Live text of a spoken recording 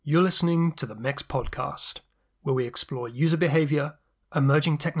You're listening to the MEX podcast, where we explore user behavior,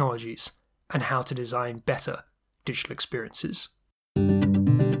 emerging technologies, and how to design better digital experiences.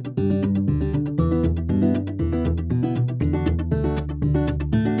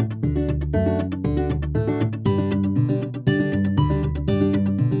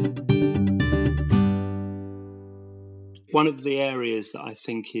 One of the areas that I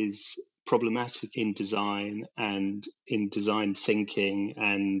think is problematic in design and in design thinking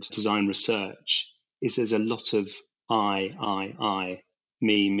and design research is there's a lot of I,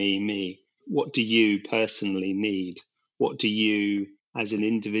 me. What do you personally need? What do you as an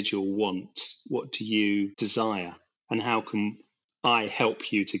individual want? What do you desire? And how can I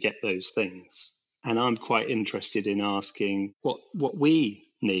help you to get those things? And I'm quite interested in asking what we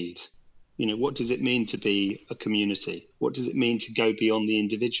need. You know, what does it mean to be a community? What does it mean to go beyond the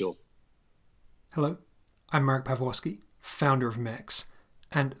individual? Hello, I'm Marek Pawłowski, founder of MEX,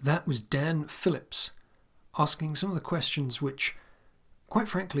 and that was Dan Phillips asking some of the questions which, quite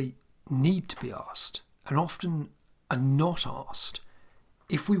frankly, need to be asked and often are not asked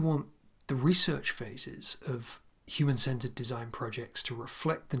if we want the research phases of human-centered design projects to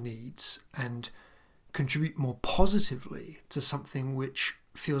reflect the needs and contribute more positively to something which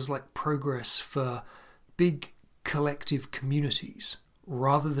feels like progress for big collective communities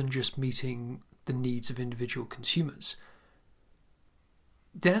rather than just meeting the needs of individual consumers.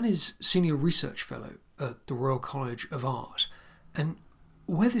 Dan is Senior Research Fellow at the Royal College of Art, and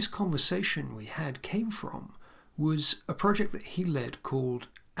where this conversation we had came from was a project that he led called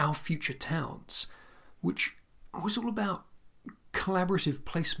Our Future Towns, which was all about collaborative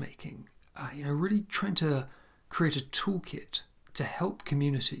placemaking, really trying to create a toolkit to help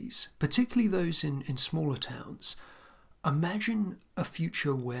communities, particularly those in smaller towns, imagine a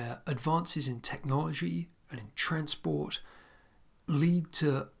future where advances in technology and in transport lead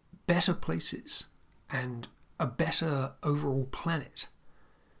to better places and a better overall planet.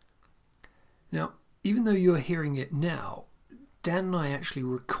 Now, even though you're hearing it now, Dan and I actually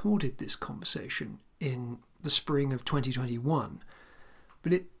recorded this conversation in the spring of 2021,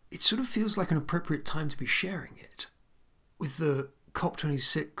 but it sort of feels like an appropriate time to be sharing it. With the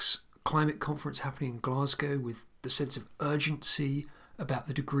COP26 climate conference happening in Glasgow, with the sense of urgency about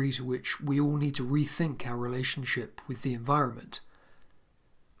the degree to which we all need to rethink our relationship with the environment.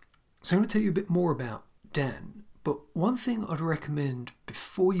 So I'm going to tell you a bit more about Dan, but one thing I'd recommend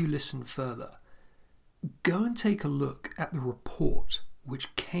before you listen further, go and take a look at the report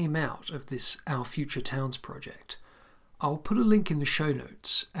which came out of this Our Future Towns project. I'll put a link in the show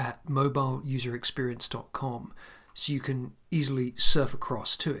notes at mobileuserexperience.com so you can easily surf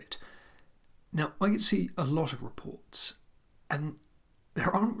across to it. Now, I can see a lot of reports, and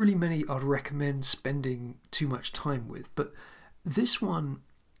there aren't really many I'd recommend spending too much time with, but this one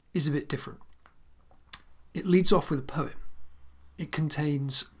is a bit different. It leads off with a poem. It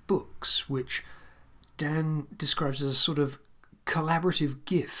contains books, which Dan describes as a sort of collaborative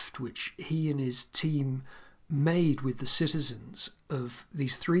gift which he and his team made with the citizens of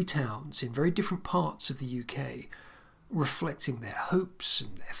these three towns in very different parts of the UK, reflecting their hopes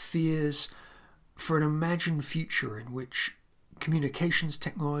and their fears for an imagined future in which communications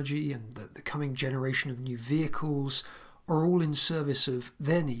technology and the coming generation of new vehicles are all in service of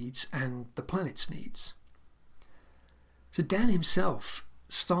their needs and the planet's needs. So Dan himself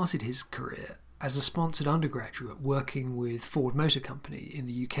started his career as a sponsored undergraduate working with Ford Motor Company in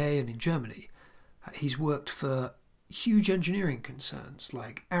the UK and in Germany. He's worked for huge engineering concerns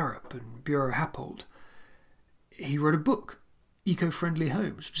like Arup and Buro Happold. He wrote a book, Eco-Friendly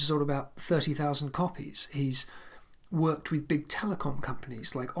Homes, which is all about 30,000 copies. He's worked with big telecom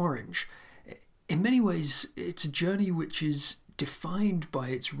companies like Orange. In many ways, it's a journey which is defined by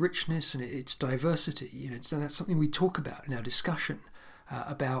its richness and its diversity. That's something we talk about in our discussion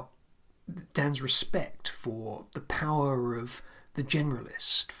about Dan's respect for the power of the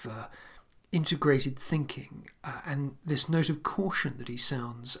generalist, for integrated thinking, and this note of caution that he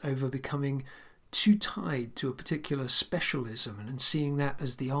sounds over becoming too tied to a particular specialism and seeing that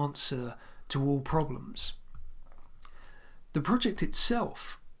as the answer to all problems. The project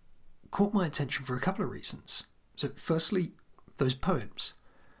itself caught my attention for a couple of reasons. So firstly, those poems.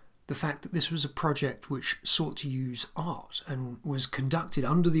 The fact that this was a project which sought to use art and was conducted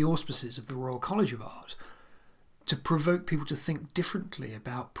under the auspices of the Royal College of Art to provoke people to think differently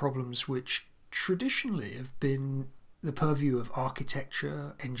about problems which traditionally have been the purview of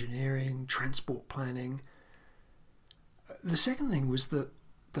architecture, engineering, transport planning. The second thing was the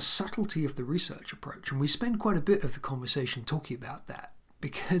subtlety of the research approach, and we spend quite a bit of the conversation talking about that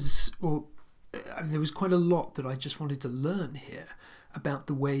because, there was quite a lot that I just wanted to learn here about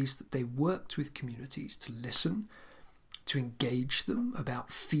the ways that they worked with communities to listen, to engage them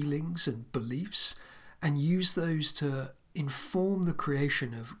about feelings and beliefs, and use those to inform the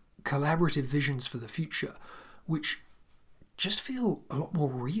creation of collaborative visions for the future, which just feel a lot more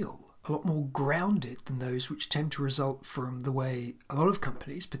real, a lot more grounded than those which tend to result from the way a lot of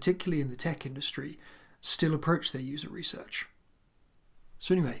companies, particularly in the tech industry, still approach their user research.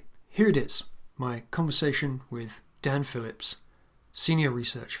 So anyway, here it is, my conversation with Dan Phillips, Senior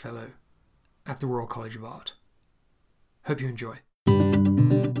Research Fellow at the Royal College of Art. Hope you enjoy.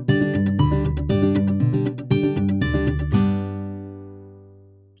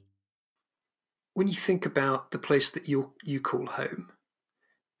 When you think about the place that you call home,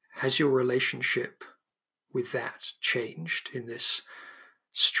 has your relationship with that changed in this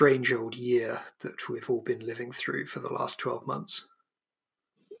strange old year that we've all been living through for the last 12 months?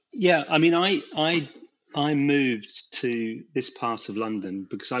 Yeah, I mean, I moved to this part of London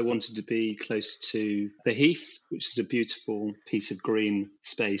because I wanted to be close to the Heath, which is a beautiful piece of green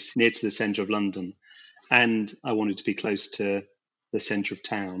space near to the centre of London, and I wanted to be close to the centre of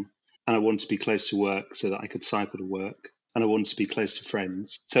town, and I wanted to be close to work so that I could cycle to work, and I wanted to be close to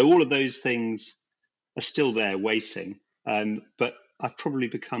friends. So all of those things are still there waiting, but I've probably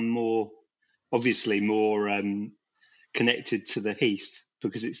become more connected to the Heath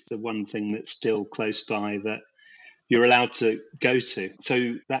because it's the one thing that's still close by that you're allowed to go to.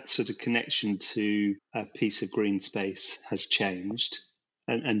 So that sort of connection to a piece of green space has changed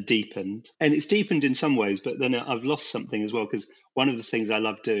and deepened. And it's deepened in some ways, but then I've lost something as well, because one of the things I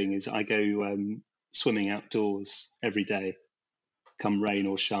love doing is I go swimming outdoors every day, come rain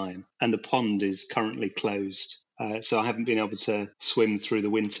or shine. And the pond is currently closed. So I haven't been able to swim through the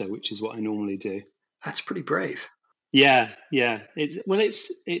winter, which is what I normally do. That's pretty brave. Yeah.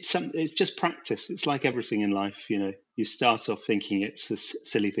 It's just practice. It's like everything in life, You start off thinking it's a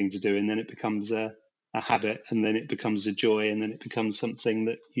silly thing to do, and then it becomes a habit, and then it becomes a joy, and then it becomes something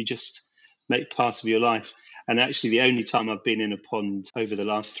that you just make part of your life. And actually, the only time I've been in a pond over the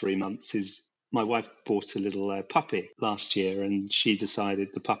last 3 months is my wife bought a little puppy last year, and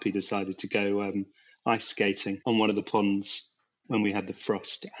the puppy decided to go ice skating on one of the ponds when we had the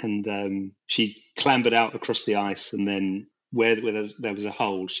frost, and she clambered out across the ice, and then where there was a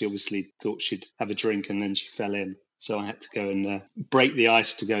hole, she obviously thought she'd have a drink, and then she fell in. So I had to go and break the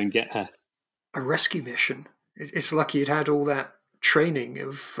ice to go and get her. A rescue mission. It's lucky you'd had all that training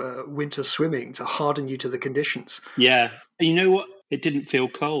of winter swimming to harden you to the conditions. Yeah. And you know what? It didn't feel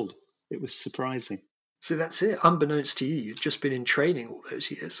cold. It was surprising. So that's it. Unbeknownst to you, you've just been in training all those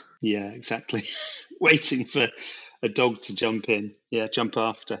years. Yeah, exactly. Waiting for a dog to jump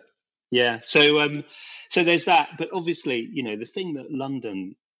after. Yeah. So there's that. But obviously, the thing that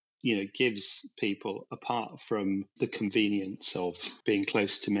London, gives people, apart from the convenience of being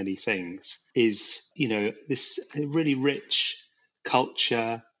close to many things, is, this really rich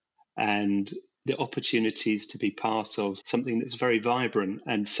culture and the opportunities to be part of something that's very vibrant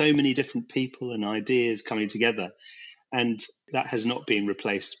and so many different people and ideas coming together. And that has not been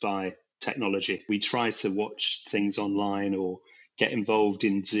replaced by technology. We try to watch things online or get involved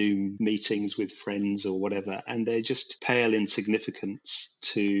in Zoom meetings with friends or whatever, and they just pale in significance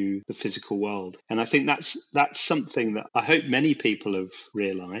to the physical world. And I think that's something that I hope many people have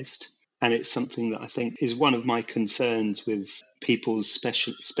realized. And it's something that I think is one of my concerns with people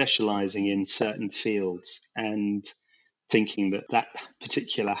specializing in certain fields and thinking that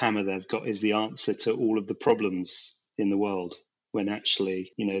particular hammer they've got is the answer to all of the problems in the world, when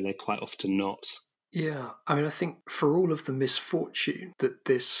actually, they're quite often not. Yeah, I mean, I think for all of the misfortune that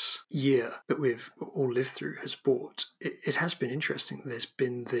this year that we've all lived through has brought, it has been interesting. There's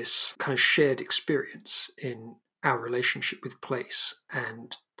been this kind of shared experience in our relationship with place,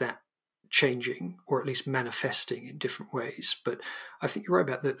 and that changing, or at least manifesting in different ways. But I think you're right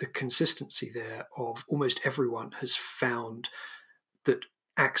about the consistency there of almost everyone has found that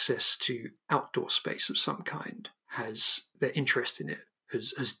access to outdoor space of some kind their interest in it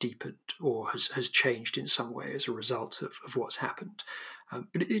has deepened or has changed in some way as a result of what's happened.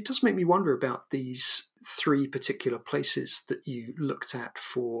 But it does make me wonder about these 3 particular places that you looked at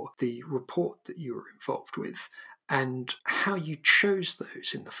for the report that you were involved with, and how you chose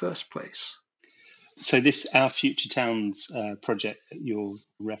those in the first place. So this Our Future Towns project that you're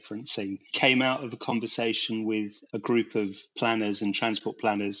referencing came out of a conversation with a group of planners and transport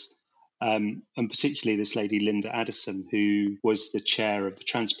planners, and particularly this lady, Linda Addison, who was the chair of the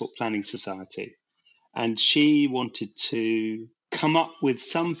Transport Planning Society. And she wanted to come up with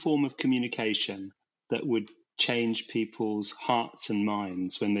some form of communication that would change people's hearts and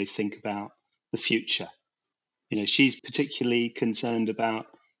minds when they think about the future. She's particularly concerned about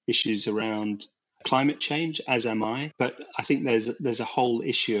issues around climate change, as am I. But I think there's a whole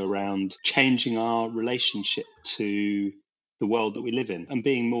issue around changing our relationship to the world that we live in and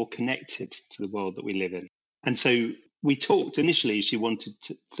being more connected to the world that we live in. And so we talked initially, she wanted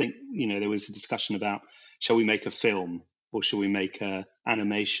to think, there was a discussion about, shall we make a film or shall we make a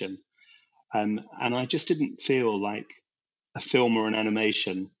animation? And I just didn't feel like a film or an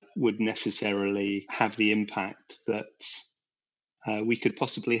animation would necessarily have the impact that we could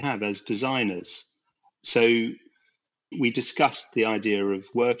possibly have as designers. So we discussed the idea of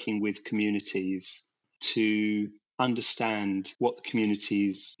working with communities to understand what the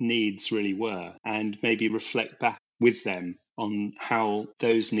community's needs really were and maybe reflect back with them on how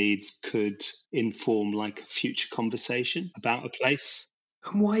those needs could inform like a future conversation about a place.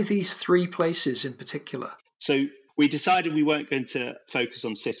 And why these 3 places in particular? So we decided we weren't going to focus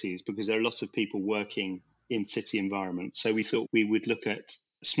on cities because there are a lot of people working in city environments. So we thought we would look at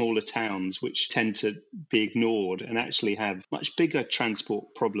smaller towns which tend to be ignored and actually have much bigger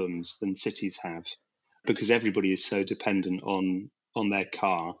transport problems than cities have, because everybody is so dependent on their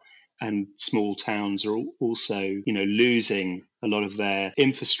car. And small towns are also, losing a lot of their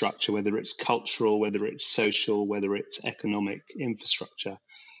infrastructure, whether it's cultural, whether it's social, whether it's economic infrastructure,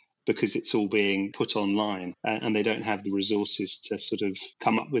 because it's all being put online and they don't have the resources to sort of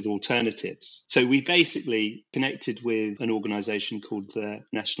come up with alternatives. So we basically connected with an organisation called the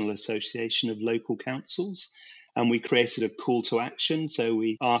National Association of Local Councils, and we created a call to action. So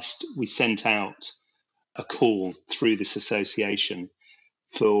we sent out a call through this association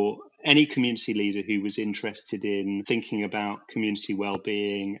for any community leader who was interested in thinking about community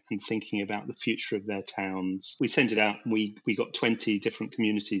well-being and thinking about the future of their towns. We sent it out and we got 20 different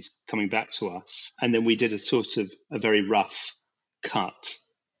communities coming back to us. And then we did a sort of a very rough cut,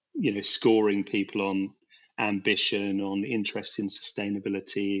 scoring people on ambition, on interest in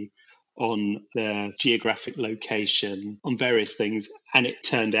sustainability, on their geographic location, on various things. And it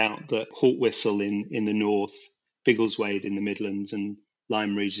turned out that Haltwhistle in the north, Biggleswade in the Midlands, and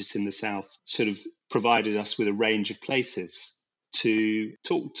Lyme Regis in the south sort of provided us with a range of places to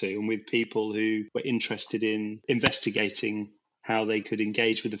talk to and with people who were interested in investigating how they could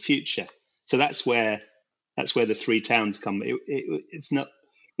engage with the future. So that's where the 3 towns come. It's not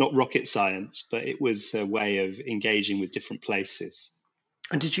rocket science, but it was a way of engaging with different places.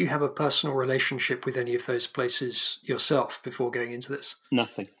 And did you have a personal relationship with any of those places yourself before going into this?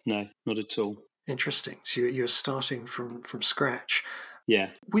 Nothing, no, not at all. Interesting. So you're starting from scratch. Yeah.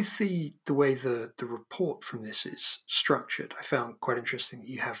 With the way the report from this is structured, I found quite interesting that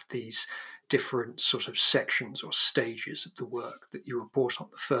you have these different sort of sections or stages of the work that you report on,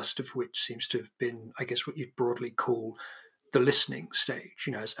 the first of which seems to have been, I guess, what you'd broadly call the listening stage,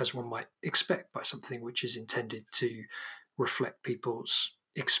 as one might expect by something which is intended to reflect people's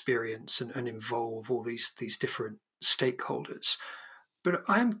experience and involve all these different stakeholders. But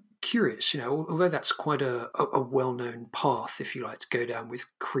I'm curious, although that's quite a well-known path, if you like, to go down with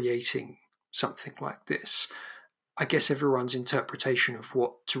creating something like this, I guess everyone's interpretation of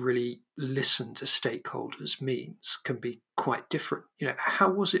what to really listen to stakeholders means can be quite different. How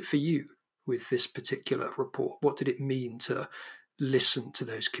was it for you with this particular report? What did it mean to listen to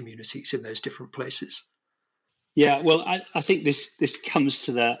those communities in those different places? Yeah, well, I think this comes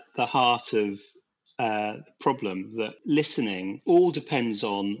to the heart of the problem, that listening all depends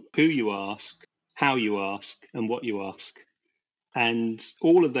on who you ask, how you ask, and what you ask. And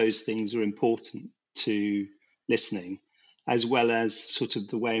all of those things are important to listening, as well as sort of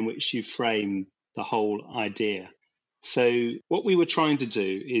the way in which you frame the whole idea. So what we were trying to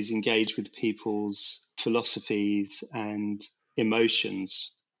do is engage with people's philosophies and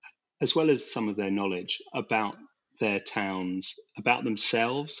emotions, as well as some of their knowledge about their towns, about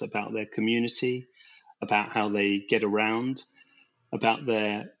themselves, about their community, about how they get around, about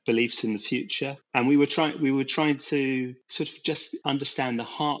their beliefs in the future. And we were trying to sort of just understand the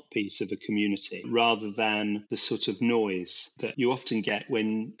heartbeat of a community rather than the sort of noise that you often get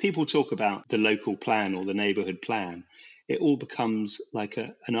when people talk about the local plan or the neighborhood plan. It all becomes like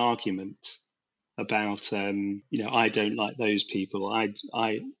an argument about I don't like those people, I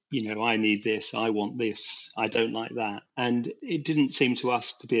need this, I want this, I don't like that. And it didn't seem to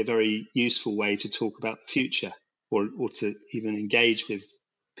us to be a very useful way to talk about the future, or to even engage with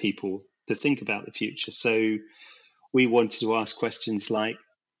people to think about the future. So we wanted to ask questions like,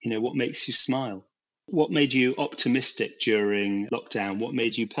 what makes you smile? What made you optimistic during lockdown? What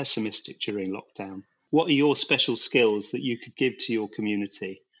made you pessimistic during lockdown? What are your special skills that you could give to your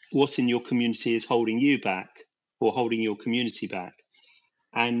community? What in your community is holding you back or holding your community back?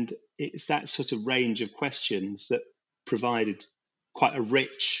 And it's that sort of range of questions that provided quite a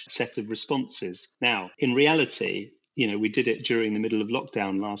rich set of responses. Now, in reality, we did it during the middle of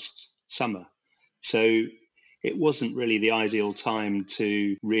lockdown last summer. So it wasn't really the ideal time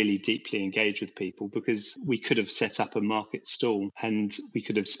to really deeply engage with people, because we could have set up a market stall and we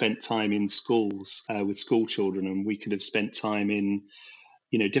could have spent time in schools with school children, and we could have spent time in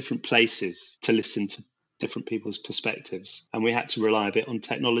different places to listen to different people's perspectives. And we had to rely a bit on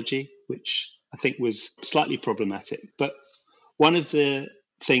technology, which I think was slightly problematic. But one of the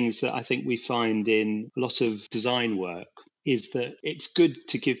things that I think we find in a lot of design work is that it's good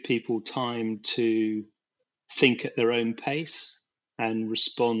to give people time to think at their own pace and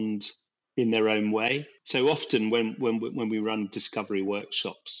respond in their own way. So often when we run discovery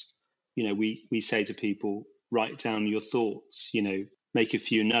workshops, we say to people, write down your thoughts, make a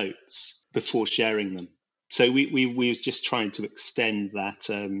few notes before sharing them. So we were just trying to extend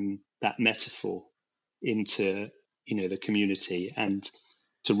that metaphor into the community, and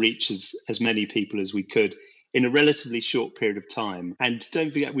to reach as many people as we could in a relatively short period of time. And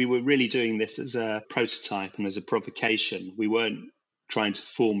don't forget, we were really doing this as a prototype and as a provocation. We weren't trying to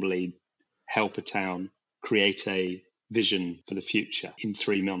formally help a town create a vision for the future in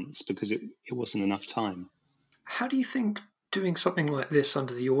 3 months, because it wasn't enough time. How do you think doing something like this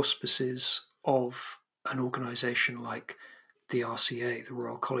under the auspices of an organisation like the RCA, the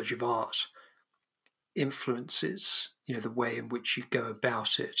Royal College of Art, influences, the way in which you go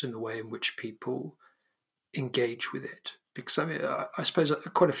about it and the way in which people engage with it? Because I suppose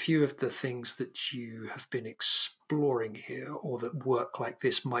quite a few of the things that you have been exploring here, or that work like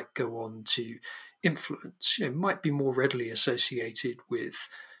this might go on to influence, might be more readily associated with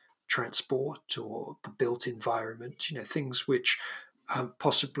transport or the built environment, things which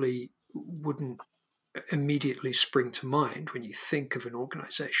possibly wouldn't immediately spring to mind when you think of an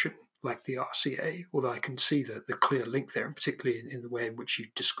organisation like the RCA, although I can see the clear link there, and particularly in the way in which you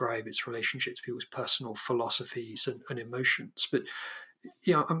describe its relationship to people's personal philosophies and emotions. But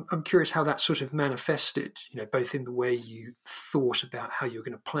I'm curious how that sort of manifested, both in the way you thought about how you're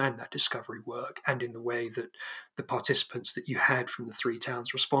going to plan that discovery work, and in the way that the participants that you had from the 3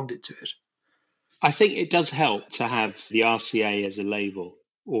 towns responded to it. I think it does help to have the RCA as a label,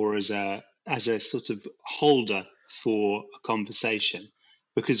 or as a sort of holder for a conversation,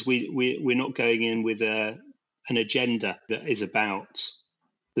 because we're not going in with an agenda that is about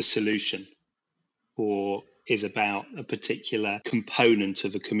the solution or is about a particular component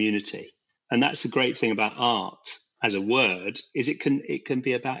of a community. And that's the great thing about art as a word, is it can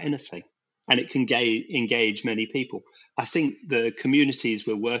be about anything, and it can engage many people. I think the communities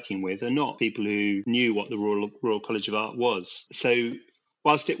we're working with are not people who knew what the Royal College of Art was. So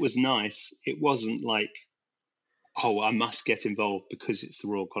whilst it was nice, it wasn't like, oh, I must get involved because it's the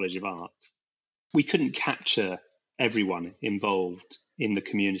Royal College of Art. We couldn't capture everyone involved in the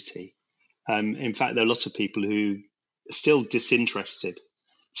community. In fact, there are a lot of people who are still disinterested.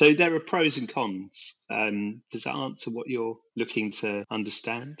 So there are pros and cons. Does that answer what you're looking to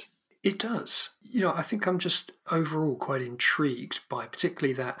understand? It does. I think I'm just overall quite intrigued by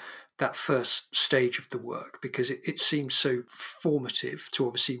particularly that first stage of the work, because it seems so formative to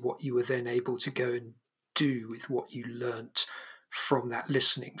obviously what you were then able to go and do with what you learnt from that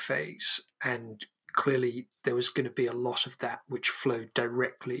listening phase. And clearly there was going to be a lot of that which flowed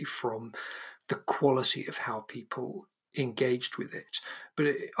directly from the quality of how people engaged with it. But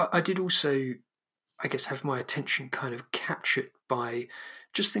I did also, I guess, have my attention kind of captured by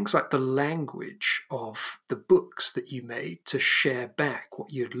just things like the language of the books that you made to share back what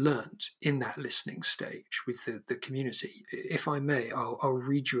you'd learned in that listening stage with the community. If I may, I'll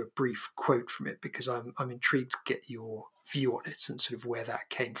read you a brief quote from it, because I'm intrigued to get your view on it and sort of where that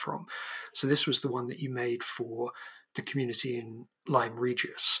came from. So this was the one that you made for the community in Lyme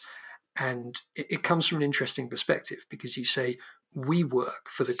Regis. And it comes from an interesting perspective, because you say, we work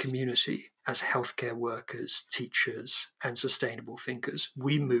for the community as healthcare workers, teachers, and sustainable thinkers.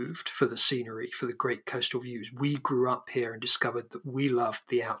 We moved for the scenery, for the great coastal views. We grew up here and discovered that we loved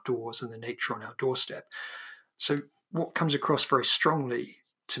the outdoors and the nature on our doorstep. So what comes across very strongly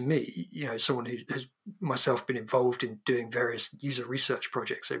to me, someone who has myself been involved in doing various user research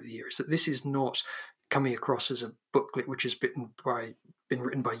projects over the years, that this is not coming across as a booklet which has been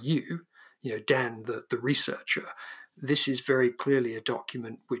written by you, Dan, the researcher. This is very clearly a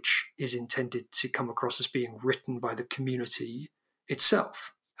document which is intended to come across as being written by the community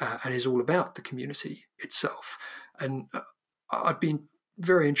itself, and is all about the community itself. And I've been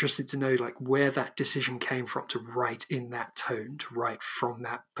very interested to know where that decision came from to write in that tone, to write from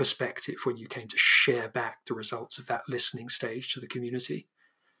that perspective when you came to share back the results of that listening stage to the community.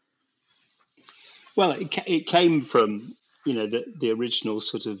 Well, it came from, the original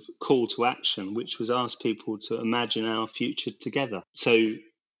sort of call to action, which was ask people to imagine our future together. So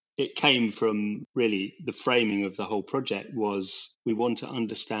it came from really the framing of the whole project was we want to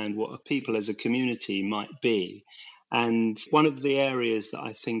understand what a people as a community might be. And one of the areas that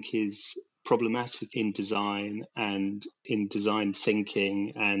I think is problematic in design and in design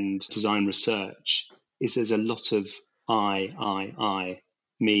thinking and design research is there's a lot of I,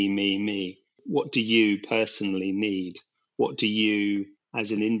 me. What do you personally need? What do you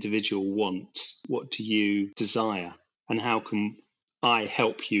as an individual want? What do you desire? And how can I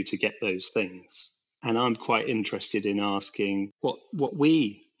help you to get those things? And I'm quite interested in asking what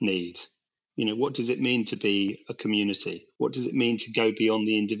we need. What does it mean to be a community? What does it mean to go beyond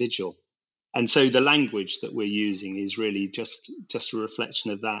the individual? And so the language that we're using is really just a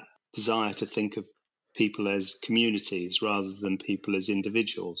reflection of that desire to think of people as communities rather than people as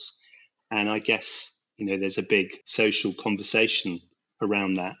individuals. And I guess, there's a big social conversation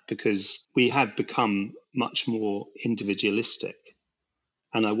around that because we have become much more individualistic.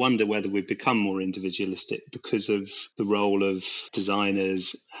 And I wonder whether we've become more individualistic because of the role of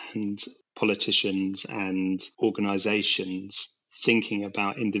designers and politicians and organizations thinking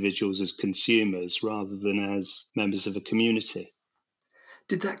about individuals as consumers rather than as members of a community.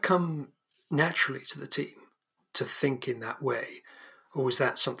 Did that come naturally to the team to think in that way? Or was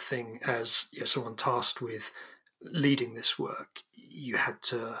that something, as someone tasked with leading this work, you had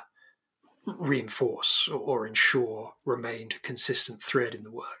to reinforce or ensure remained a consistent thread in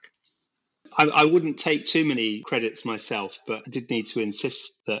the work? I wouldn't take too many credits myself, but I did need to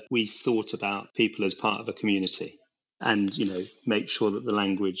insist that we thought about people as part of a community and, make sure that the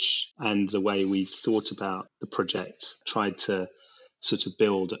language and the way we thought about the project tried to sort of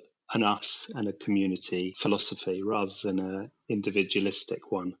build an us and a community philosophy rather than an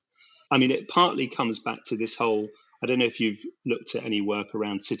individualistic one. I mean, it partly comes back to this whole, I don't know if you've looked at any work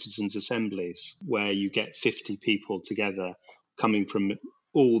around citizens' assemblies, where you get 50 people together coming from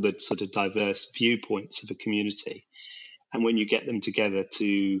all the sort of diverse viewpoints of a community. And when you get them together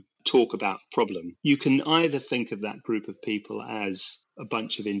to talk about a problem, you can either think of that group of people as a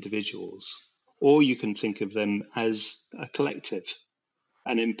bunch of individuals, or you can think of them as a collective,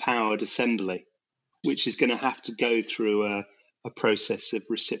 an empowered assembly, which is going to have to go through a process of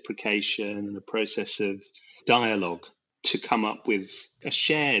reciprocation and a process of dialogue to come up with a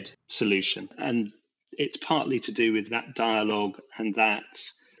shared solution. And it's partly to do with that dialogue and that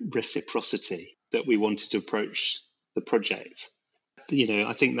reciprocity that we wanted to approach the project.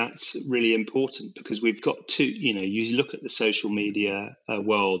 I think that's really important because we've got to, you look at the social media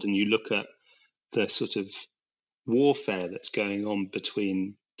world and you look at the sort of warfare that's going on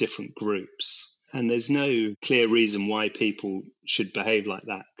between different groups. And there's no clear reason why people should behave like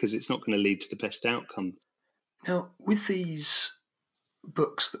that because it's not going to lead to the best outcome. Now, with these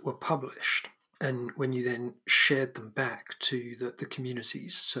books that were published, and when you then shared them back to the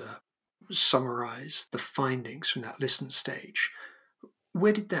communities to summarize the findings from that listen stage,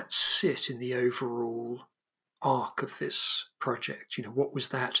 where did that sit in the overall arc of this project? What was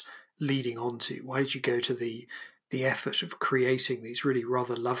that leading on to? Why did you go to the effort of creating these really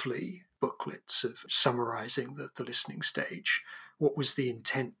rather lovely booklets of summarizing the listening stage? What was the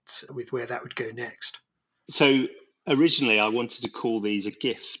intent with where that would go next? So originally I wanted to call these a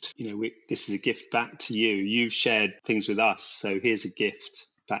gift. This is a gift back to you. You've shared things with us, so here's a gift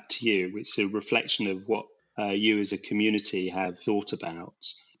back to you. It's a reflection of what you as a community have thought about.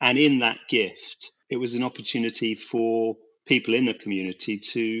 And in that gift, it was an opportunity for people in the community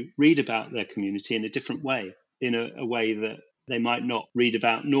to read about their community in a different way, in a way that they might not read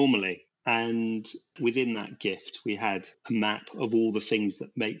about normally. And within that gift, we had a map of all the things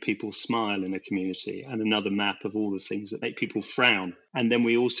that make people smile in a community and another map of all the things that make people frown. And then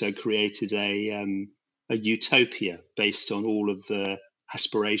we also created a utopia based on all of the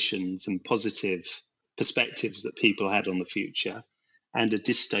aspirations and positive perspectives that people had on the future, and a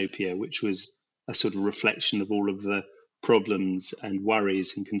dystopia, which was a sort of reflection of all of the problems and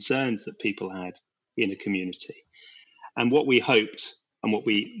worries and concerns that people had in a community. And what we hoped and what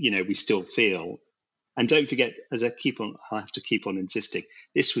we still feel, and don't forget, I have to keep on insisting,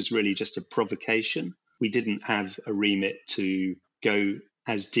 this was really just a provocation. We didn't have a remit to go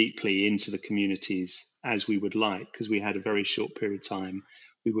as deeply into the communities as we would like because we had a very short period of time.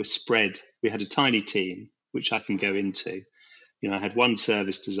 We were spread. We had a tiny team, which I can go into. I had one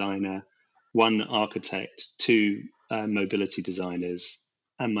service designer, one architect, two mobility designers,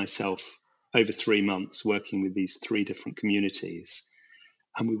 and myself over 3 months working with these 3 different communities.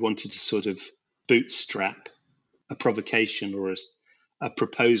 And we wanted to sort of bootstrap a provocation or a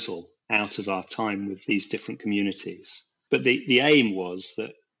proposal out of our time with these different communities. But the aim was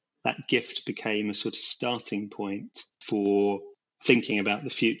that that gift became a sort of starting point for thinking about the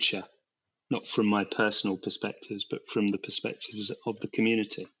future, not from my personal perspectives, but from the perspectives of the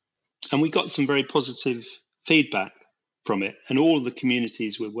community. And we got some very positive feedback from it. And all the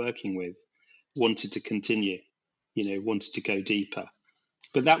communities we're working with wanted to continue, wanted to go deeper.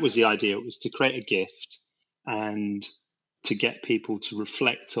 But that was the idea. It was to create a gift and to get people to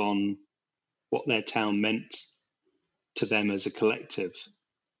reflect on what their town meant to them as a collective.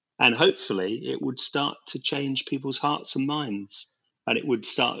 And hopefully it would start to change people's hearts and minds. And it would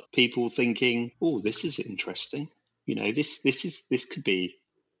start people thinking, oh, this is interesting. This could be,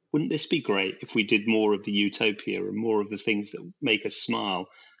 wouldn't this be great if we did more of the utopia and more of the things that make us smile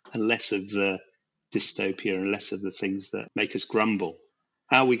and less of the dystopia and less of the things that make us grumble?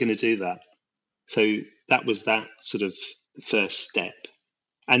 How are we going to do that? So that was that sort of first step.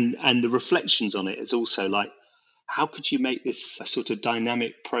 And the reflections on it is also like, how could you make this a sort of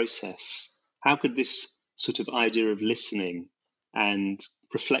dynamic process? How could this sort of idea of listening and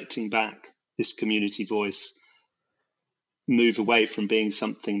reflecting back this community voice move away from being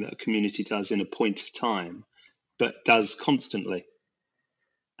something that a community does in a point of time, but does constantly?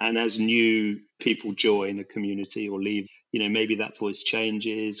 And as new people join a community or leave, maybe that voice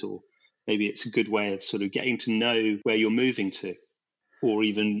changes, or maybe it's a good way of sort of getting to know where you're moving to. Or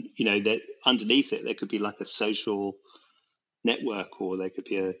even, that underneath it, there could be like a social network, or there could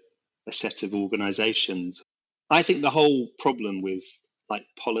be a set of organizations. I think the whole problem with like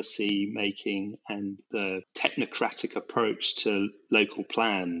policy making and the technocratic approach to local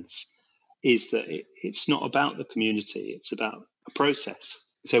plans is that it's not about the community, it's about a process.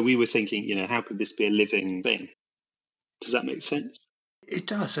 So we were thinking, how could this be a living thing? Does that make sense? It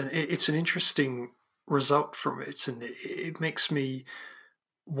does, and it's an interesting result from it, and it makes me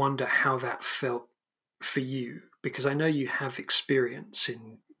wonder how that felt for you, because I know you have experience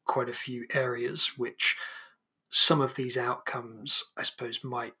in quite a few areas which some of these outcomes, I suppose,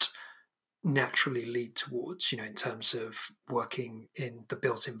 might naturally lead towards, in terms of working in the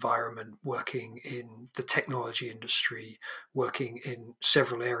built environment, working in the technology industry, working in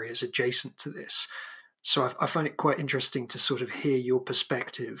several areas adjacent to this. So I find it quite interesting to sort of hear your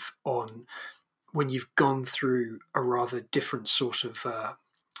perspective on when you've gone through a rather different sort of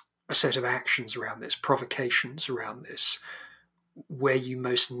a set of actions around this, provocations around this, where you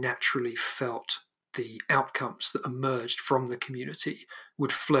most naturally felt the outcomes that emerged from the community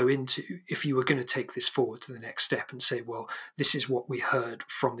would flow into if you were going to take this forward to the next step and say, well, this is what we heard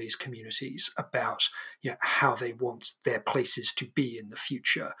from these communities about how they want their places to be in the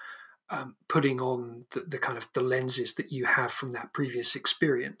future. Putting on the kind of the lenses that you have from that previous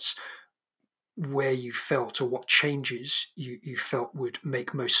experience, where you felt or what changes you felt would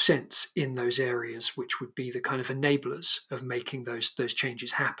make most sense in those areas, which would be the kind of enablers of making those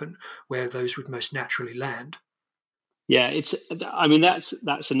changes happen, where those would most naturally land. Yeah,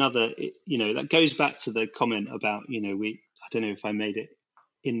 that's another, that goes back to the comment about, I don't know if I made it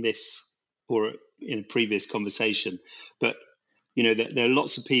in this or in a previous conversation, but, there are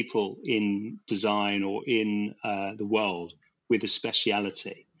lots of people in design or in the world with a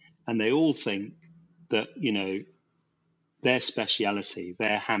speciality, and they all think that, their speciality,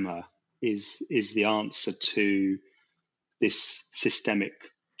 their hammer is the answer to this systemic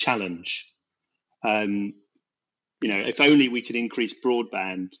challenge. If only we could increase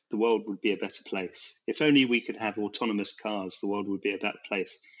broadband, the world would be a better place. If only we could have autonomous cars, the world would be a better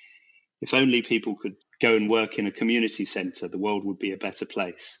place. If only people could go and work in a community centre, the world would be a better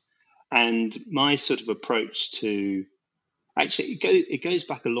place. And my sort of approach to, actually, it goes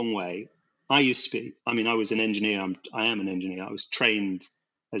back a long way. I was an engineer. I am an engineer. I was trained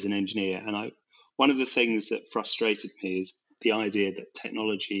as an engineer. And one of the things that frustrated me is the idea that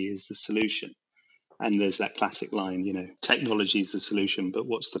technology is the solution. And there's that classic line, technology is the solution, but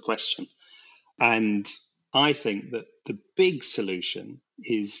what's the question? And I think that the big solution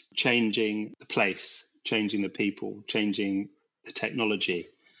is changing the place, changing the people, changing the technology,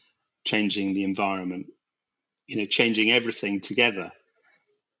 changing the environment, changing everything together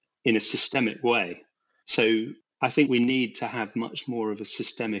in a systemic way. So I think we need to have much more of a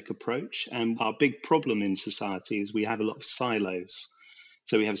systemic approach. And our big problem in society is we have a lot of silos.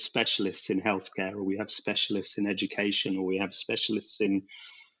 So we have specialists in healthcare, or we have specialists in education, or we have specialists in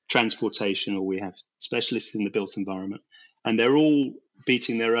transportation, or we have specialists in the built environment. And they're all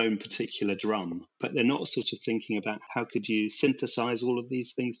beating their own particular drum, but they're not sort of thinking about how could you synthesize all of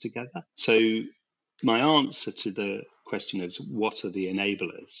these things together. So my answer to the question of what are the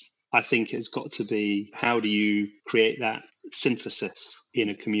enablers, I think it's got to be, how do you create that synthesis in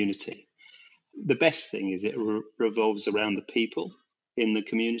a community. The best thing is it revolves around the people in the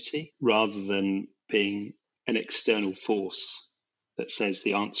community rather than being an external force that says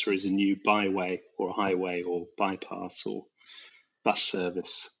the answer is a new byway or highway or bypass or bus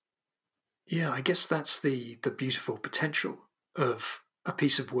service. Yeah, I guess that's the beautiful potential of a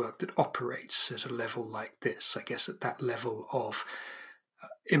piece of work that operates at a level like this. I guess at that level of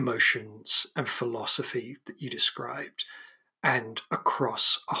emotions and philosophy that you described, and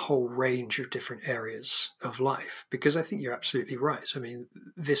across a whole range of different areas of life. Because I think you're absolutely right. I mean,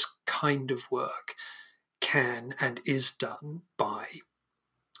 this kind of work can and is done by,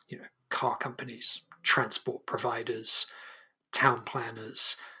 car companies, transport providers, town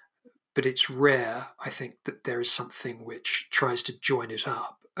planners, but it's rare, I think, that there is something which tries to join it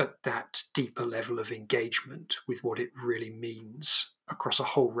up at that deeper level of engagement with what it really means across a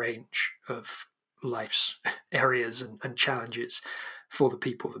whole range of life's areas and challenges for the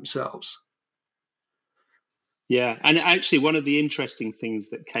people themselves. Yeah, and actually, one of the interesting things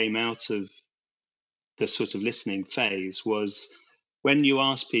that came out of the sort of listening phase was when you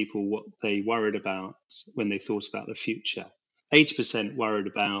ask people what they worried about when they thought about the future, 80% worried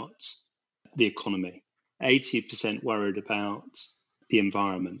about the economy, 80% worried about the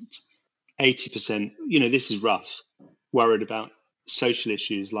environment, 80%, this is rough, worried about social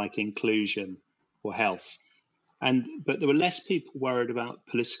issues like inclusion or health. But there were less people worried about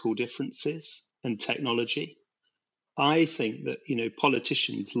political differences and technology. I think that,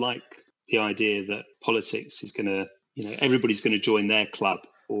 politicians like the idea that politics is going to, everybody's going to join their club,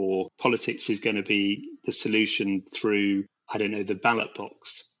 or politics is going to be the solution through, I don't know, the ballot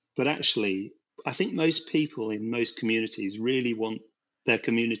box. But actually, I think most people in most communities really want their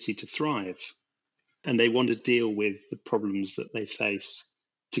community to thrive, and they want to deal with the problems that they face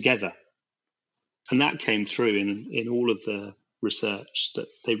together. And that came through in all of the research, that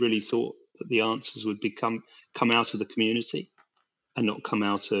they really thought that the answers would come out of the community and not come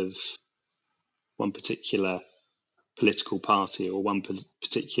out of one particular political party or one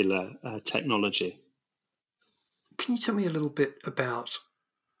particular technology. Can you tell me a little bit about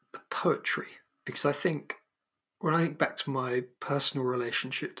the poetry? Because I think when I think back to my personal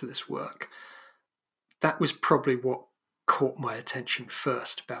relationship to this work, that was probably what caught my attention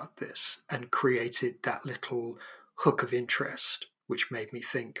first about this and created that little hook of interest, which made me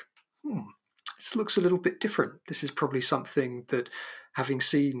think, this looks a little bit different. This is probably something that, having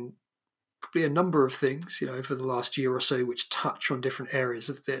seen probably a number of things, over the last year or so, which touch on different areas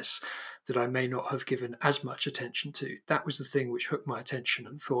of this that I may not have given as much attention to, that was the thing which hooked my attention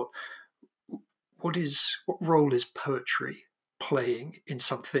and thought, what role is poetry playing in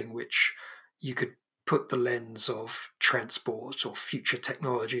something which you could put the lens of transport or future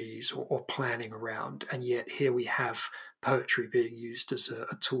technologies or planning around, and yet here we have poetry being used as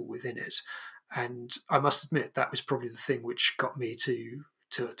a tool within it. And I must admit that was probably the thing which got me to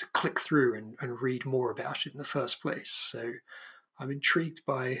click through and read more about it in the first place. So I'm intrigued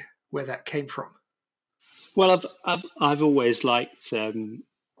by where that came from. Well, I've always liked a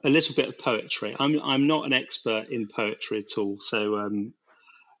little bit of poetry. I'm not an expert in poetry at all, so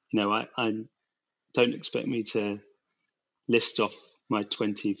I don't expect me to list off my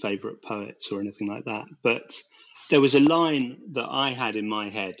 20 favorite poets or anything like that. But there was a line that I had in my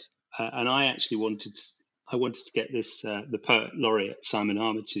head, and I actually wanted to get this the poet laureate Simon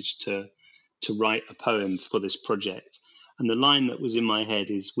Armitage to write a poem for this project. And the line that was in my head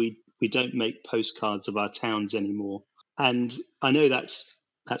is, we don't make postcards of our towns anymore. And I know that's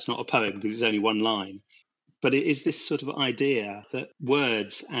not a poem because it's only one line, but it is this sort of idea that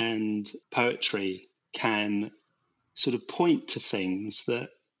words and poetry can sort of point to things that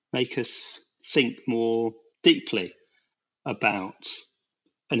make us think more deeply about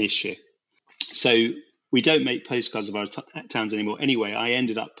an issue. So we don't make postcards of our towns anymore. Anyway, I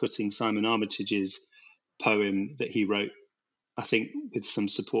ended up putting Simon Armitage's poem that he wrote, I think with some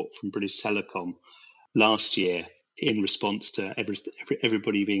support from British Telecom last year, in response to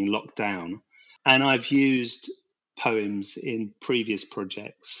everybody being locked down. And I've used poems in previous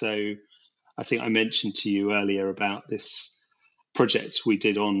projects. So I think I mentioned to you earlier about this project we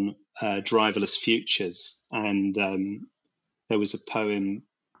did on driverless futures. And there was a poem.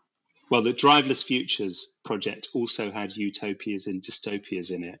 Well, the Driverless Futures project also had utopias and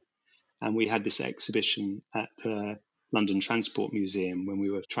dystopias in it. And we had this exhibition at the London Transport Museum when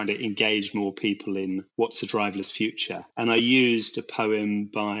we were trying to engage more people in what's a driverless future. And I used a poem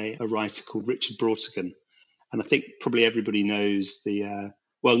by a writer called Richard Brautigan. And I think probably everybody knows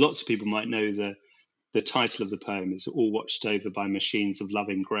lots of people might know the The title of the poem is All Watched Over by Machines of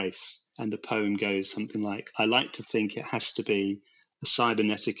Loving Grace. And the poem goes something like, I like to think it has to be a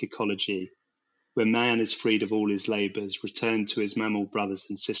cybernetic ecology where man is freed of all his labours, returned to his mammal brothers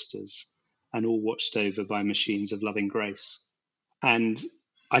and sisters, and all watched over by machines of loving grace. And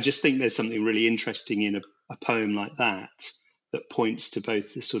I just think there's something really interesting in a poem like that points to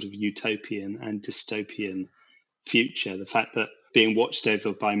both the sort of utopian and dystopian future. The fact that being watched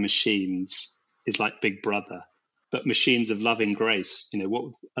over by machines is like Big Brother, but machines of loving grace, what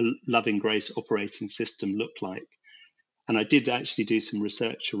would a loving grace operating system look like? And I did actually do some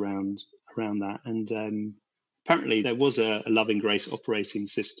research around that. And apparently there was a loving grace operating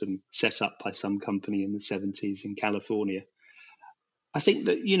system set up by some company in the 70s in California. I think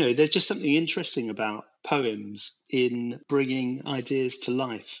that, there's just something interesting about poems in bringing ideas to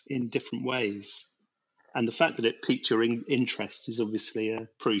life in different ways. And the fact that it piqued your interest is obviously a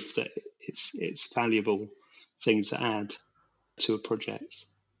proof that it's a valuable thing to add to a project.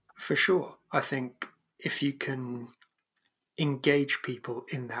 For sure. I think if you can engage people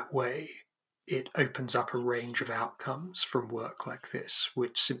in that way, it opens up a range of outcomes from work like this,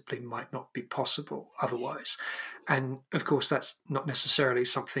 which simply might not be possible otherwise. And of course, that's not necessarily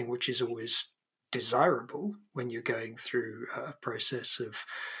something which is always desirable when you're going through a process of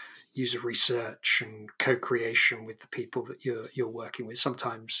user research and co-creation with the people that you're working with.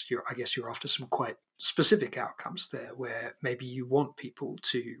 Sometimes you're after some quite specific outcomes there, where maybe you want people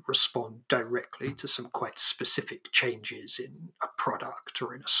to respond directly to some quite specific changes in a product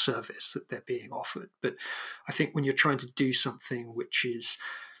or in a service that they're being offered. But I think when you're trying to do something which is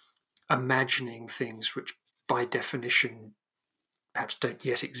imagining things which by definition perhaps don't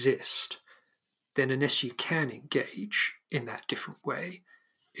yet exist, then unless you can engage in that different way,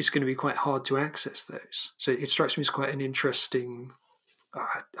 it's going to be quite hard to access those. So it strikes me as quite an interesting,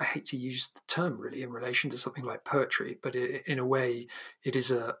 I hate to use the term really in relation to something like poetry, but in a way it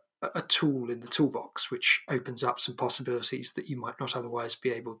is a tool in the toolbox which opens up some possibilities that you might not otherwise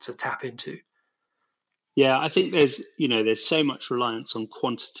be able to tap into. Yeah, I think there's so much reliance on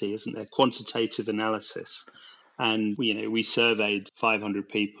quantity, isn't there? Quantitative analysis. And we surveyed 500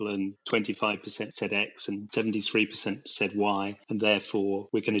 people and 25% said X and 73% said Y, and therefore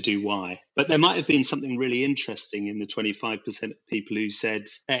we're going to do Y. But there might have been something really interesting in the 25% of people who said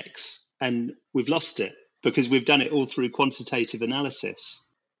X, and we've lost it because we've done it all through quantitative analysis.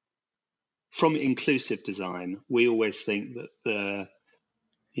 From inclusive design, we always think that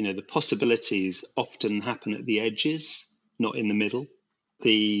the possibilities often happen at the edges, not in the middle.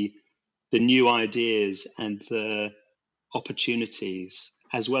 The new ideas and the opportunities,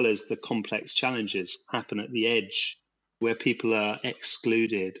 as well as the complex challenges, happen at the edge, where people are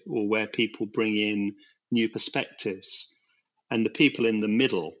excluded or where people bring in new perspectives. And the people in the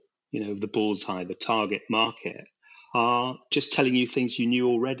middle, the bullseye, the target market, are just telling you things you knew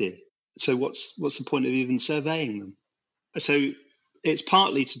already. So what's the point of even surveying them? So it's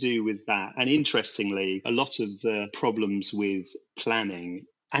partly to do with that. And interestingly, a lot of the problems with planning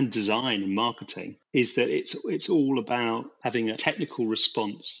and design and marketing is that it's all about having a technical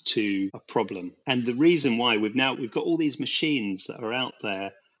response to a problem. And the reason why we've got all these machines that are out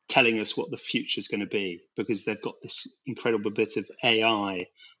there telling us what the future is going to be, because they've got this incredible bit of AI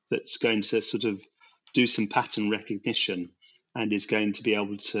that's going to sort of do some pattern recognition and is going to be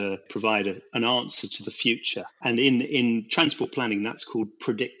able to provide an answer to the future. And in transport planning, that's called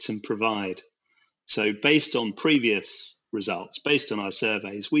predict and provide. So based on previous results, based on our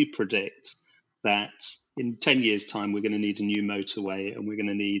surveys, we predict that in 10 years' time, we're going to need a new motorway and we're going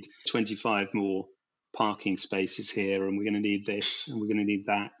to need 25 more parking spaces here, and we're going to need this and we're going to need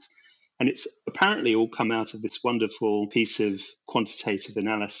that. And it's apparently all come out of this wonderful piece of quantitative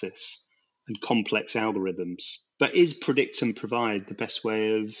analysis and complex algorithms. But is predict and provide the best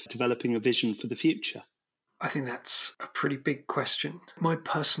way of developing a vision for the future? I think that's a pretty big question. My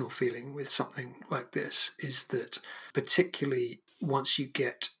personal feeling with something like this is that, particularly once you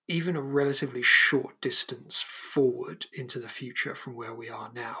get even a relatively short distance forward into the future from where we are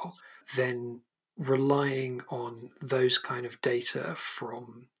now, then relying on those kind of data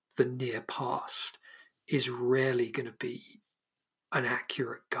from the near past is rarely going to be an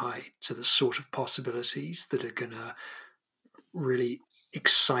accurate guide to the sort of possibilities that are going to really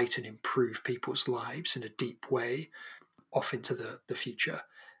excite and improve people's lives in a deep way off into the future.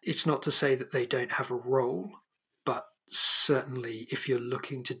 It's not to say that they don't have a role, but certainly if you're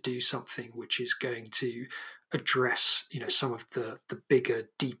looking to do something which is going to address, some of the bigger,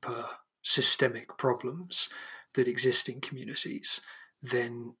 deeper systemic problems that exist in communities,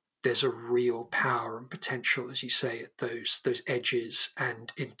 then there's a real power and potential, as you say, at those edges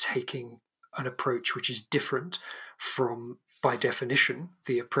and in taking an approach which is different from, by definition,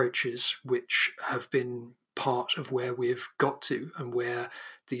 the approaches which have been part of where we've got to and where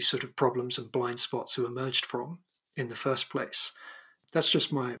these sort of problems and blind spots have emerged from in the first place. That's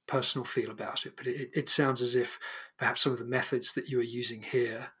just my personal feel about it, but it sounds as if perhaps some of the methods that you are using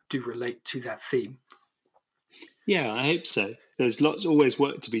here do relate to that theme. Yeah, I hope so. There's always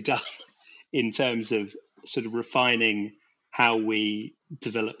work to be done in terms of sort of refining how we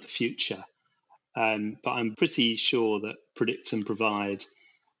develop the future. But I'm pretty sure that predict and provide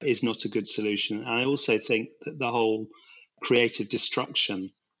is not a good solution. And I also think that the whole creative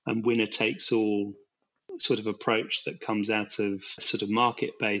destruction and winner takes all sort of approach that comes out of sort of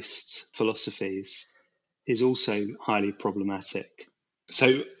market-based philosophies is also highly problematic.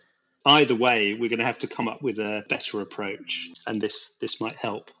 So either way, we're going to have to come up with a better approach, and this might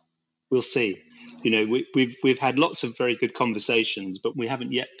help. We'll see. We've had lots of very good conversations, but we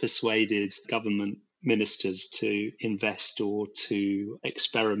haven't yet persuaded government ministers to invest or to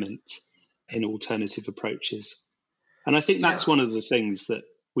experiment in alternative approaches. And I think that's one of the things that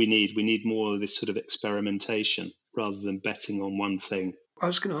we need. We need more of this sort of experimentation rather than betting on one thing. I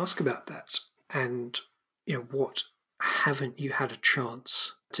was going to ask about that. And, what haven't you had a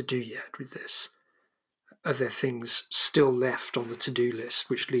chance to do yet with this? Are there things still left on the to-do list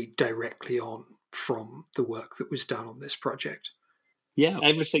which lead directly on from the work that was done on this project? Yeah,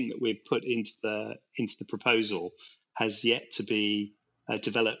 everything that we've put into the proposal has yet to be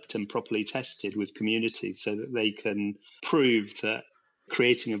developed and properly tested with communities so that they can prove that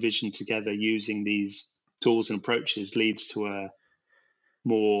creating a vision together using these tools and approaches leads to a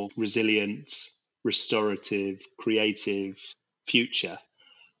more resilient, restorative, creative future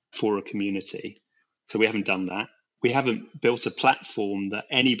for a community. So we haven't done that. We haven't built a platform that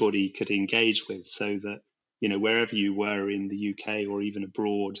anybody could engage with so that, wherever you were in the UK or even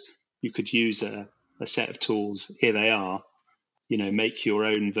abroad, you could use a set of tools. Here they are, make your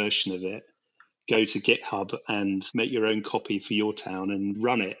own version of it. Go to GitHub and make your own copy for your town and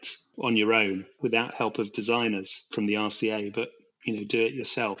run it on your own without help of designers from the RCA, but do it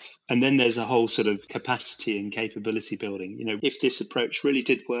yourself. And then there's a whole sort of capacity and capability building. If this approach really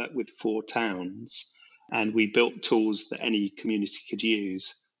did work with 4 towns and we built tools that any community could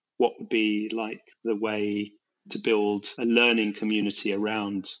use, what would be like the way to build a learning community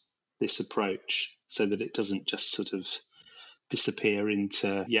around this approach so that it doesn't just sort of disappear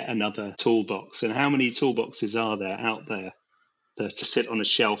into yet another toolbox? And how many toolboxes are there out there that sit on a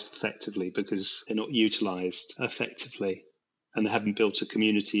shelf effectively because they're not utilized effectively and they haven't built a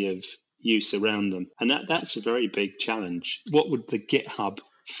community of use around them? And that's a very big challenge. What would the GitHub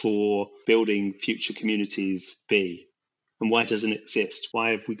for building future communities be? And why doesn't it exist?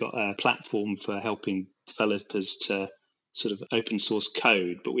 Why have we got a platform for helping developers to sort of open source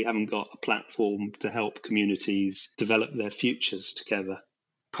code, but we haven't got a platform to help communities develop their futures together?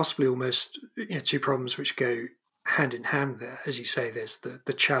 Possibly almost 2 problems which go hand in hand there. As you say, there's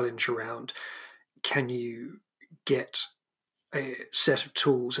the challenge around, can you get a set of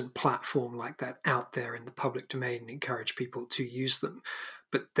tools and platform like that out there in the public domain and encourage people to use them?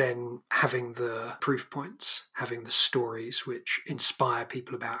 But then having the proof points, having the stories which inspire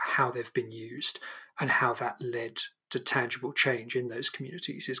people about how they've been used and how that led to tangible change in those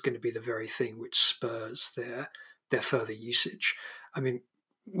communities is going to be the very thing which spurs their further usage. I mean,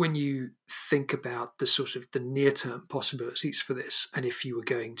 when you think about the sort of the near-term possibilities for this, and if you were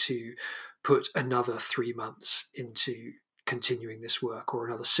going to put another 3 months into continuing this work or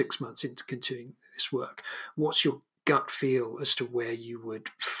another 6 months into continuing this work, what's your gut feel as to where you would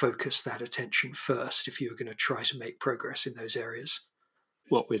focus that attention first if you were going to try to make progress in those areas?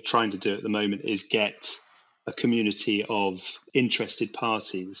 What we're trying to do at the moment is get a community of interested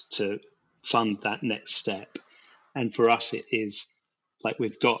parties to fund that next step. And for us, it is like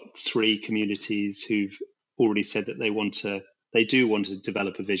we've got 3 communities who've already said that they do want to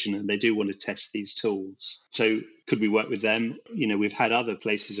develop a vision and they do want to test these tools. So could we work with them? We've had other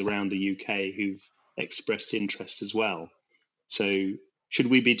places around the UK who've expressed interest as well. So should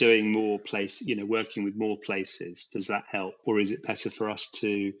we be doing more working with more places? Does that help? Or is it better for us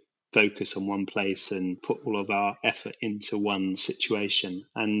to focus on one place and put all of our effort into one situation?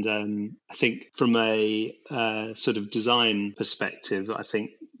 And I think from a sort of design perspective, I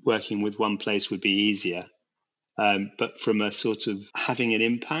think working with one place would be easier. But from a sort of having an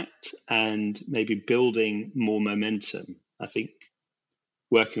impact and maybe building more momentum, I think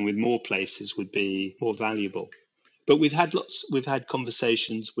working with more places would be more valuable. But we've had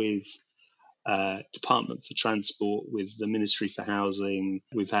conversations with Department for Transport, with the Ministry for Housing.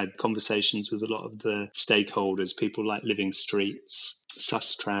 We've had conversations with a lot of the stakeholders, people like Living Streets,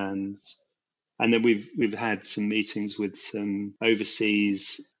 Sustrans, And then we've had some meetings with some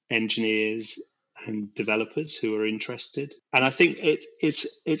overseas engineers and developers who are interested. And I think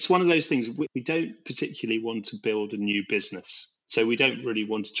it's one of those things. We don't particularly want to build a new business, so we don't really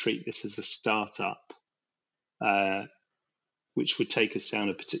want to treat this as a startup, which would take us down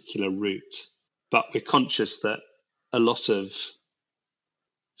a particular route. But we're conscious that a lot of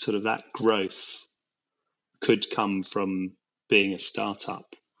sort of that growth could come from being a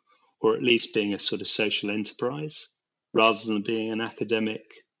startup, or at least being a sort of social enterprise, rather than being an academic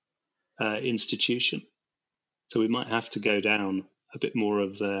institution. So we might have to go down a bit more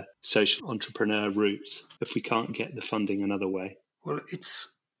of the social entrepreneur route if we can't get the funding another way. Well, it's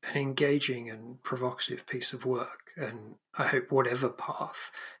an engaging and provocative piece of work, and I hope whatever path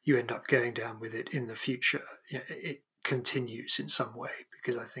you end up going down with it in the future, it continues in some way,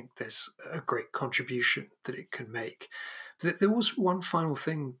 because I think there's a great contribution that it can make. There was one final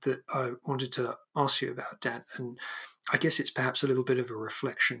thing that I wanted to ask you about, Dan, and I guess it's perhaps a little bit of a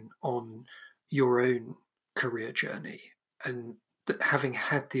reflection on your own career journey, and that having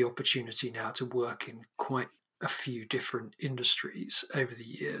had the opportunity now to work in quite a few different industries over the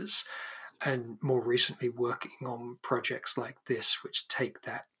years, and more recently working on projects like this, which take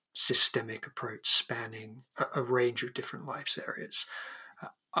that systemic approach spanning a range of different life areas.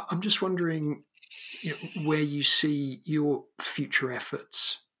 I'm just wondering, where you see your future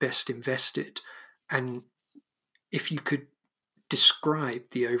efforts best invested, and if you could describe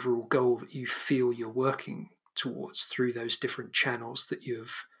the overall goal that you feel you're working towards through those different channels that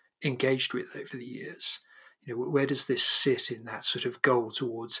you've engaged with over the years. Where does this sit in that sort of goal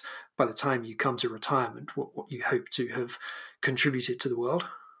towards, by the time you come to retirement, what you hope to have contributed to the world?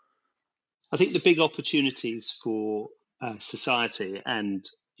 I think the big opportunities for society, and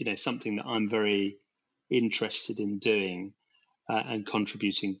something that I'm very interested in doing and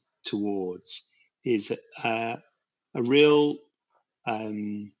contributing towards, is a real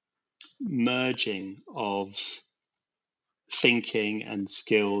merging of thinking and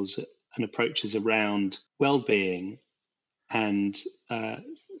skills and approaches around well-being and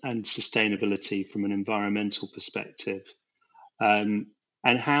sustainability from an environmental perspective, and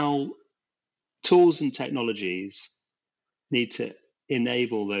how tools and technologies need to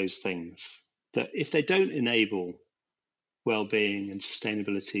enable those things. That if they don't enable well-being and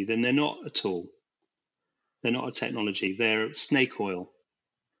sustainability, then they're not a tool. They're not a technology. They're snake oil.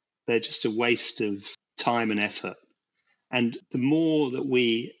 They're just a waste of time and effort. And the more that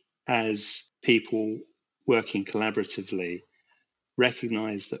we, as people working collaboratively,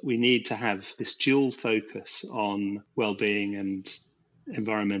 recognize that we need to have this dual focus on well-being and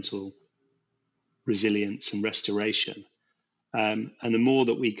environmental resilience and restoration, and the more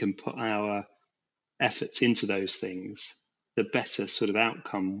that we can put our efforts into those things, the better sort of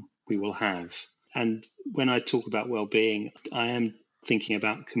outcome we will have. And when I talk about well-being, I am thinking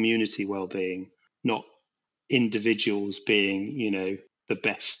about community well-being, not individuals being, the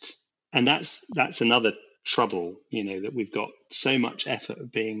best. And that's another trouble, that we've got so much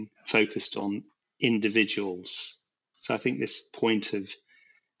effort being focused on individuals. So I think this point of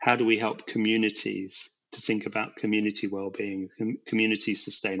how do we help communities to think about community well-being, community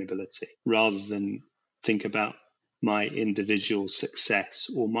sustainability, rather than think about my individual success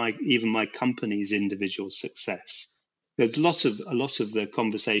or even my company's individual success. There's a lot of the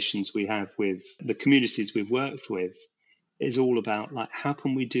conversations we have with the communities we've worked with is all about, like, how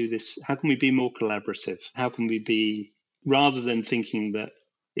can we do this? How can we be more collaborative? How can we be, rather than thinking that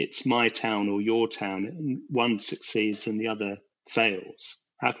it's my town or your town, and one succeeds and the other fails,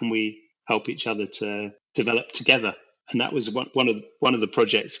 how can we help each other to develop together? And that was one of the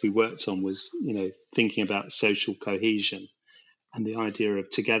projects we worked on, was thinking about social cohesion and the idea of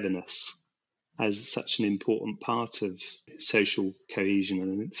togetherness as such an important part of social cohesion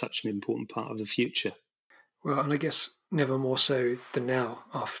and such an important part of the future. Well, and I guess never more so than now,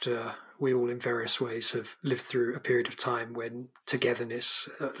 after we all in various ways have lived through a period of time when togetherness,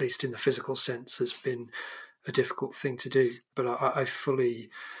 at least in the physical sense, has been a difficult thing to do. But I fully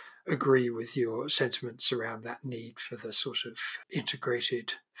agree with your sentiments around that need for the sort of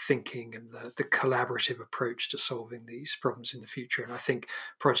integrated thinking and the collaborative approach to solving these problems in the future. And I think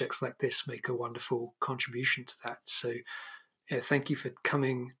projects like this make a wonderful contribution to that. So thank you for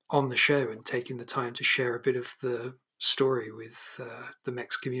coming on the show and taking the time to share a bit of the story with the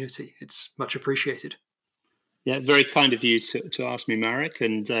MEX community. It's much appreciated. Yeah, very kind of you to ask me, Marek.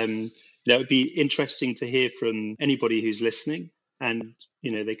 And it would be interesting to hear from anybody who's listening. And,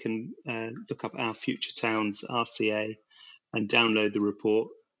 they can look up our Future Towns RCA and download the report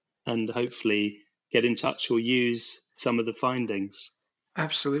and hopefully get in touch or use some of the findings.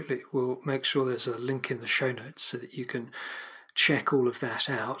 Absolutely. We'll make sure there's a link in the show notes so that you can check all of that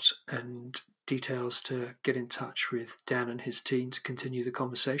out, and details to get in touch with Dan and his team to continue the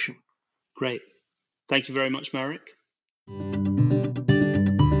conversation. Great. Thank you very much, Marek.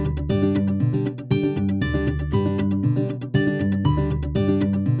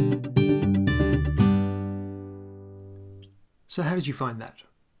 So how did you find that?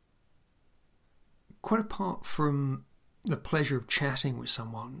 Quite apart from the pleasure of chatting with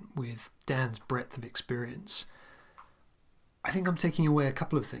someone with Dan's breadth of experience, I think I'm taking away a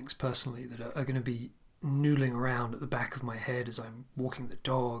couple of things personally that are going to be noodling around at the back of my head as I'm walking the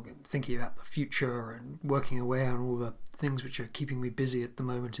dog and thinking about the future and working away on all the things which are keeping me busy at the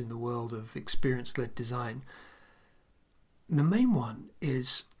moment in the world of experience-led design. The main one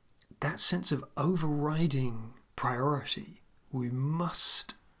is that sense of overriding priority we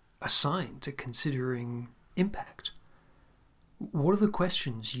must assign to considering impact. What are the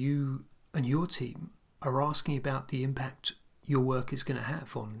questions you and your team are asking about the impact your work is going to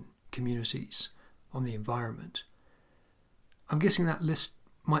have on communities, on the environment? I'm guessing that list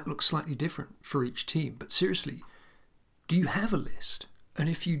might look slightly different for each team, but seriously, do you have a list? And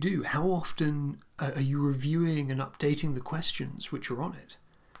if you do, how often are you reviewing and updating the questions which are on it?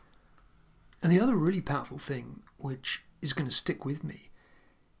 And the other really powerful thing, which is going to stick with me,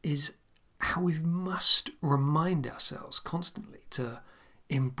 is how we must remind ourselves constantly to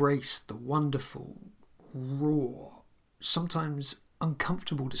embrace the wonderful, raw, sometimes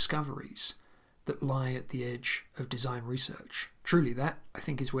uncomfortable discoveries that lie at the edge of design research. Truly, that, I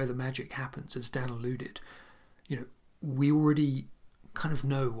think, is where the magic happens, as Dan alluded. We already kind of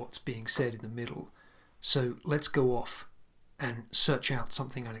know what's being said in the middle, so let's go off and search out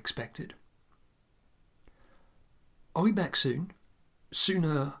something unexpected. I'll be back soon.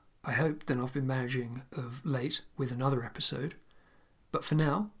 Sooner, I hope, than I've been managing of late with another episode. But for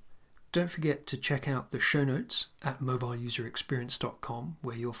now, don't forget to check out the show notes at mobileuserexperience.com,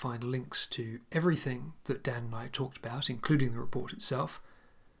 where you'll find links to everything that Dan and I talked about, including the report itself.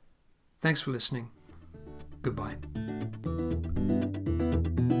 Thanks for listening. Goodbye.